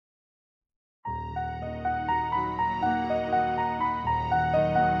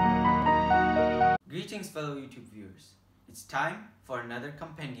Greetings fellow YouTube viewers, it's time for another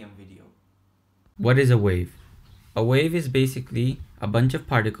Compendium video. What is a wave? A wave is basically a bunch of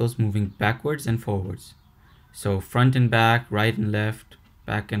particles moving backwards and forwards. So front and back, right and left,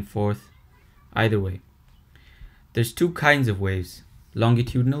 back and forth, either way. There's two kinds of waves,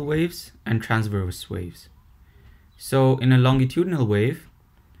 longitudinal waves and transverse waves. So in a longitudinal wave,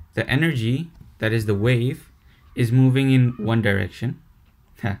 the energy, that is the wave, is moving in one direction.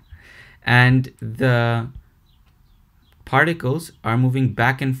 And the particles are moving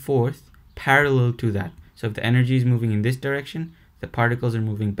back and forth parallel to that. So if the energy is moving in this direction, the particles are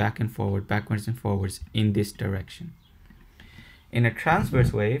moving back and forward, backwards and forwards in this direction. In a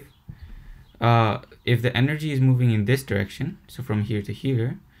transverse wave, if the energy is moving in this direction, so from here to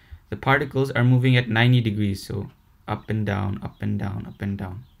here, the particles are moving at 90 degrees, so up and down, up and down, up and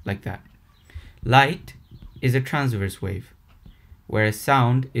down, like that. Light is a transverse wave, whereas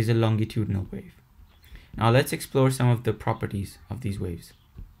sound is a longitudinal wave. Now let's explore some of the properties of these waves.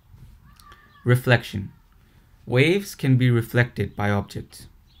 Reflection. Waves can be reflected by objects.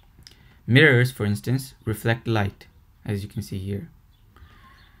 Mirrors, for instance, reflect light, as you can see here.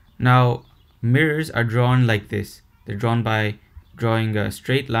 Now, mirrors are drawn like this. They're drawn by drawing a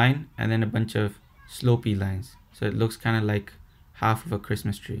straight line and then a bunch of slopey lines. So it looks kind of like half of a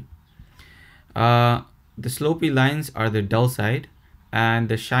Christmas tree. The slopey lines are the dull side, and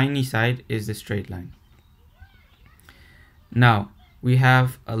the shiny side is the straight line. Now, we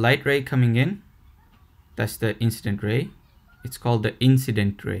have a light ray coming in. That's the incident ray. It's called the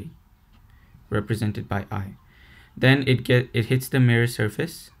incident ray, represented by I. Then it hits the mirror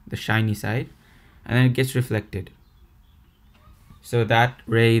surface, the shiny side, and then it gets reflected. So that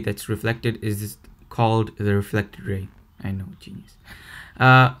ray that's reflected is called the reflected ray. I know, genius.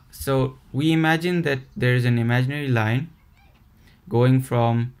 So we imagine that there is an imaginary line going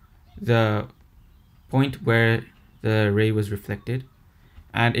from the point where the ray was reflected,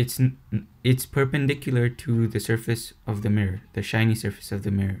 and it's perpendicular to the surface of the mirror, the shiny surface of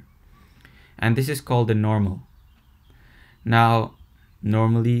the mirror. And this is called the normal. Now,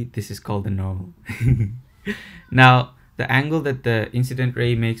 normally this is called the normal. Now, the angle that the incident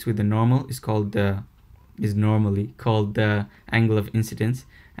ray makes with the normal is normally called the angle of incidence,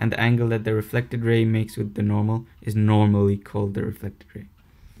 and the angle that the reflected ray makes with the normal is normally called the reflected ray.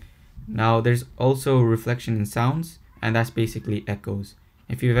 Now, there's also reflection in sounds, and that's basically echoes.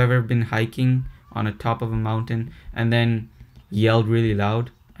 If you've ever been hiking on the top of a mountain and then yelled really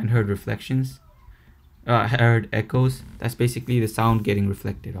loud and heard heard echoes, that's basically the sound getting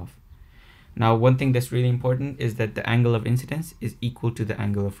reflected off. Now, one thing that's really important is that the angle of incidence is equal to the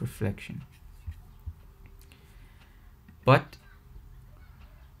angle of reflection. But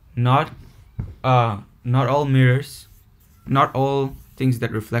not all mirrors, not all things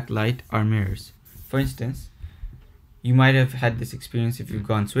that reflect light are mirrors. For instance, you might have had this experience if you've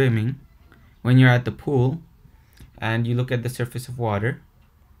gone swimming. When you're at the pool and you look at the surface of water,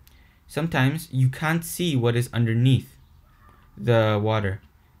 sometimes you can't see what is underneath the water,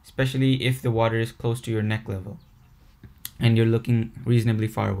 especially if the water is close to your neck level and you're looking reasonably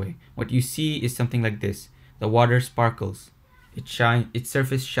far away. What you see is something like this. The water sparkles. Its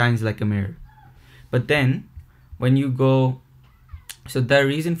surface shines like a mirror. But then when you go, so the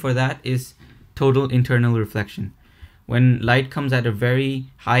reason for that is total internal reflection. When light comes at a very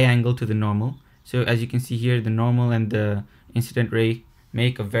high angle to the normal, so as you can see here, the normal and the incident ray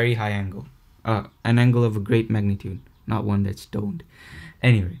make a very high angle, an angle of a great magnitude, not one that's stoned.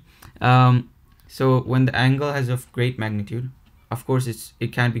 Anyway, so when the angle has of great magnitude, of course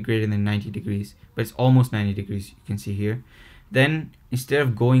it can't be greater than 90 degrees, but it's almost 90 degrees, you can see here. Then instead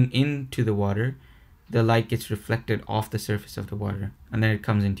of going into the water, the light gets reflected off the surface of the water, and then it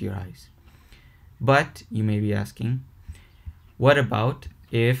comes into your eyes. But you may be asking, what about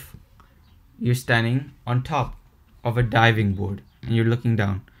if you're standing on top of a diving board and you're looking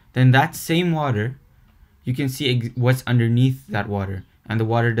down? Then that same water, you can see what's underneath that water, and the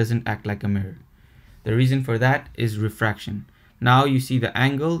water doesn't act like a mirror. The reason for that is refraction. Now you see the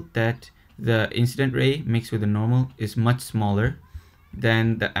angle that the incident ray makes with the normal is much smaller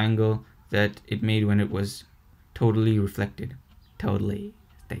than the angle that it made when it was totally reflected. Totally,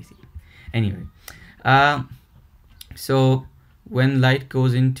 Stacy. Anyway, so when light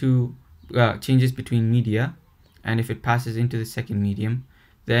goes into, changes between media, and if it passes into the second medium,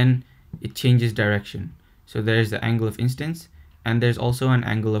 then it changes direction. So there's the angle of incidence, and there's also an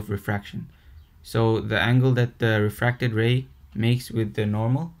angle of refraction. So the angle that the refracted ray makes with the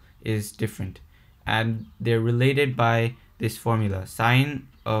normal is different, and they're related by this formula. Sine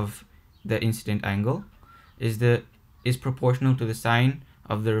of the incident angle is proportional to the sine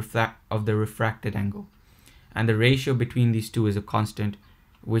of the refracted angle. And the ratio between these two is a constant,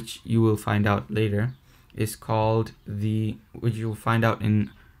 which you will find out later, is called which you'll find out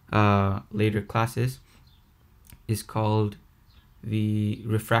in later classes, is called the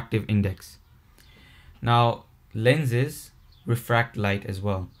refractive index. Now, lenses refract light as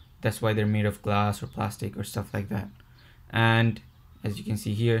well. That's why they're made of glass or plastic or stuff like that. And as you can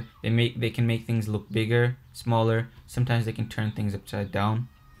see here, they can make things look bigger, smaller. Sometimes they can turn things upside down.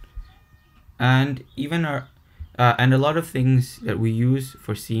 And even and a lot of things that we use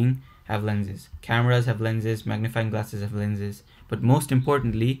for seeing have lenses. Cameras have lenses, magnifying glasses have lenses, but most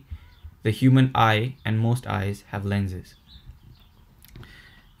importantly, the human eye and most eyes have lenses.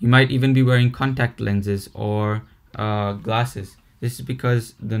 You might even be wearing contact lenses or glasses. This is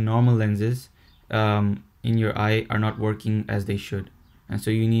because the normal lenses in your eye are not working as they should, and so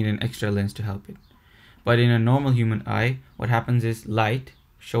you need an extra lens to help it. But in a normal human eye, what happens is light,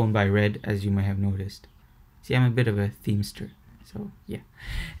 shown by red, as you might have noticed. See, I'm a bit of a themester, so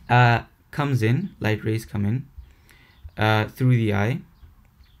yeah. Comes in, light rays come in through the eye.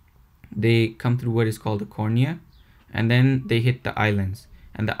 They come through what is called the cornea, and then they hit the eye lens.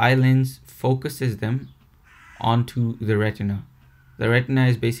 And the eye lens focuses them onto the retina. The retina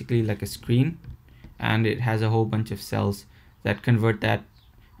is basically like a screen, and it has a whole bunch of cells that convert that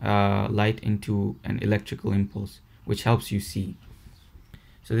light into an electrical impulse, which helps you see.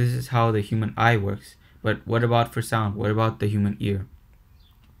 So this is how the human eye works. But what about for sound? What about the human ear?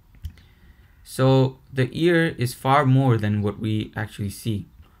 So the ear is far more than what we actually see.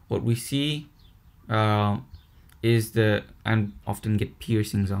 What we see is and often get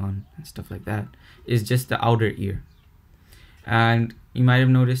piercings on and stuff like that, is just the outer ear. And you might have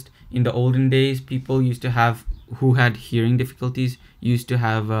noticed in the olden days, people who had hearing difficulties used to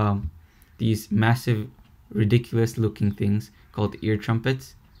have these massive, ridiculous looking things called ear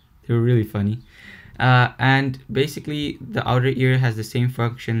trumpets. They were really funny. And basically the outer ear has the same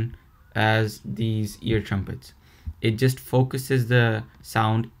function as these ear trumpets. It just focuses the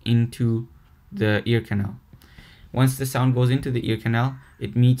sound into the ear canal. Once the sound goes into the ear canal,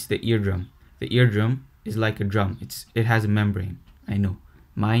 it meets the eardrum. The eardrum is like a drum. It has a membrane. I know.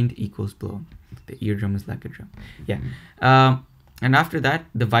 Mind equals blown. The eardrum is like a drum. Yeah. And after that,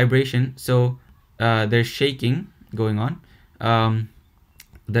 the vibration. So there's shaking going on.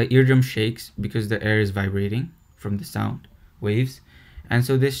 The eardrum shakes because the air is vibrating from the sound waves. And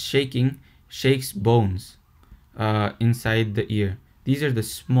so this shaking shakes bones inside the ear. These are the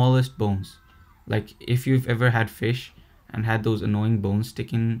smallest bones. Like if you've ever had fish and had those annoying bones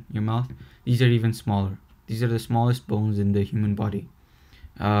stick in your mouth, these are even smaller. These are the smallest bones in the human body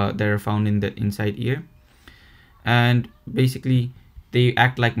that are found in the inside ear. And basically they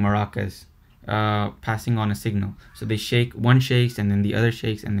act like maracas, passing on a signal. So they shake, one shakes and then the other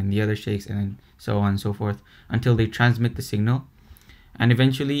shakes and then the other shakes and then so on and so forth until they transmit the signal. And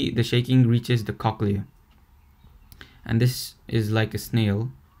eventually the shaking reaches the cochlea. And this is like a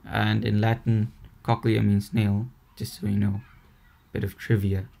snail. And in Latin, cochlea means snail, just so you know. Bit of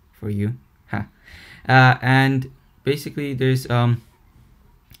trivia for you. And basically there's a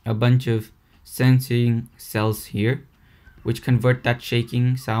bunch of sensing cells here which convert that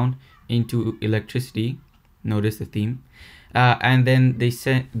shaking sound into electricity. Notice the theme. And then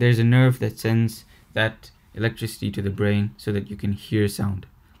there's a nerve that sends that electricity to the brain so that you can hear sound,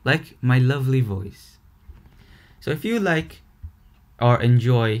 like my lovely voice. So if you like or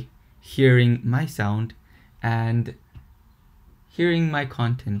enjoy hearing my sound and hearing my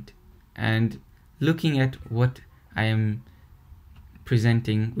content and looking at what I am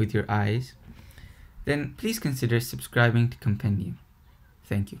presenting with your eyes, then please consider subscribing to Compendium.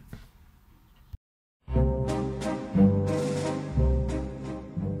 Thank you.